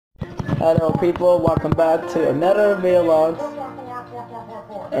Hello people, welcome back to another video log.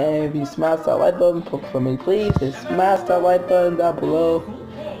 And if you smash that like button for me please, just smash that like button down below.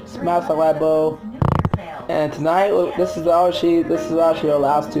 Smash that like button. And tonight this is actually our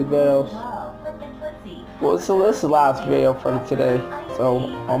last two videos. Well, so this is the last video for today. So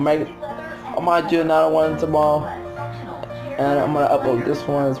I might do another one tomorrow. And I'm gonna upload this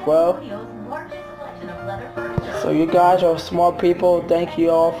one as well. So you guys are smart people. Thank you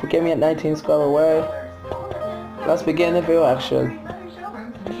all for giving me at 19 square away. Let's begin the video action.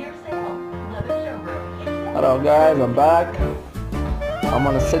 Hello guys, I'm back. I'm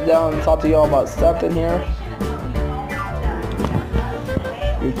gonna sit down and talk to y'all about something here.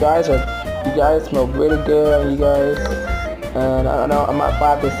 You guys smell really good, and you guys, and I know I'm at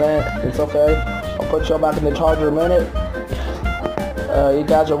 5%. It's okay. I'll put y'all back in the charger in a minute. You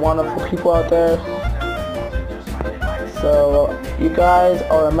guys are wonderful people out there. So you guys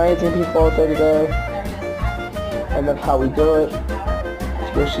are amazing people out there today, and that's how we do it.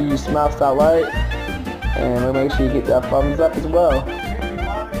 Make sure you smash that like, and make sure you get that thumbs up as well.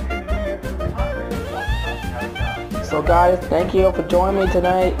 So guys, thank you for joining me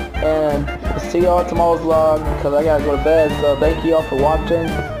tonight, and we'll see y'all tomorrow's vlog because I gotta go to bed. So thank you all for watching,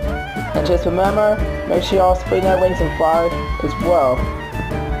 and just remember, make sure y'all spread that links and fire as well.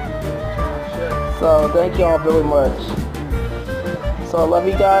 So thank you all very much. So I love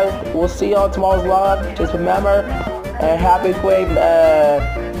you guys. We'll see y'all tomorrow's vlog. Just remember, and happy Queen.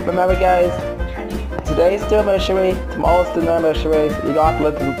 Remember guys, today's still anniversary, tomorrow's still anniversary. You got to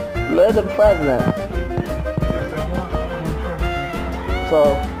live the present.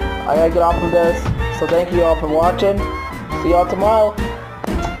 So I gotta get off of this. So thank you all for watching. See y'all tomorrow.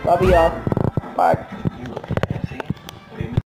 Love y'all.